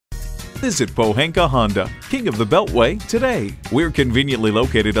Visit Pohanka Honda, King of the Beltway, today. We're conveniently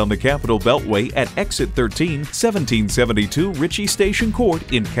located on the Capitol Beltway at Exit 13, 1772 Ritchie Station Court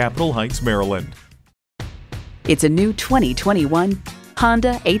in Capitol Heights, Maryland. It's a new 2021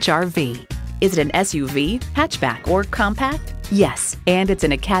 Honda HR-V. Is it an SUV, hatchback, or compact? Yes, and it's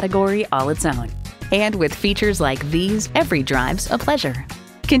in a category all its own. And with features like these, every drive's a pleasure.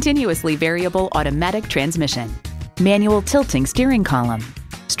 Continuously variable automatic transmission, manual tilting steering column,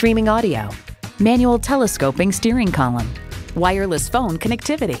 streaming audio, manual telescoping steering column, wireless phone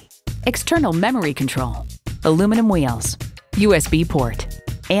connectivity, external memory control, aluminum wheels, USB port,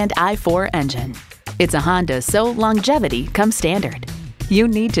 and i4 engine. It's a Honda, so longevity comes standard. You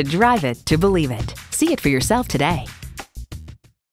need to drive it to believe it. See it for yourself today.